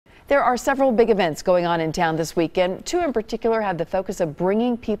There are several big events going on in town this weekend. Two in particular have the focus of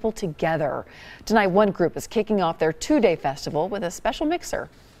bringing people together. Tonight, one group is kicking off their two-day festival with a special mixer.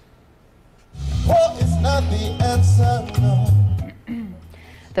 Well, it's not the answer, no.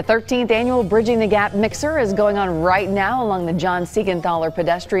 The 13th annual Bridging the Gap Mixer is going on right now along the John Seigenthaler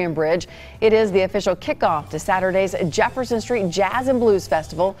Pedestrian Bridge. It is the official kickoff to Saturday's Jefferson Street Jazz and Blues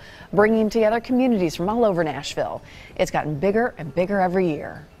Festival, bringing together communities from all over Nashville. It's gotten bigger and bigger every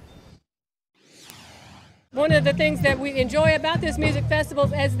year. One of the things that we enjoy about this music festival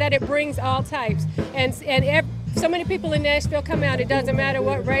is that it brings all types. And so many people in Nashville come out. It doesn't matter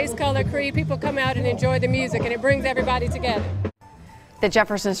what race, color, creed. People come out and enjoy the music, and it brings everybody together. The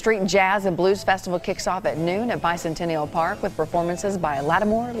Jefferson Street Jazz and Blues Festival kicks off at noon at Bicentennial Park with performances by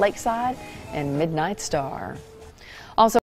Lattimore, Lakeside, and Midnight Star.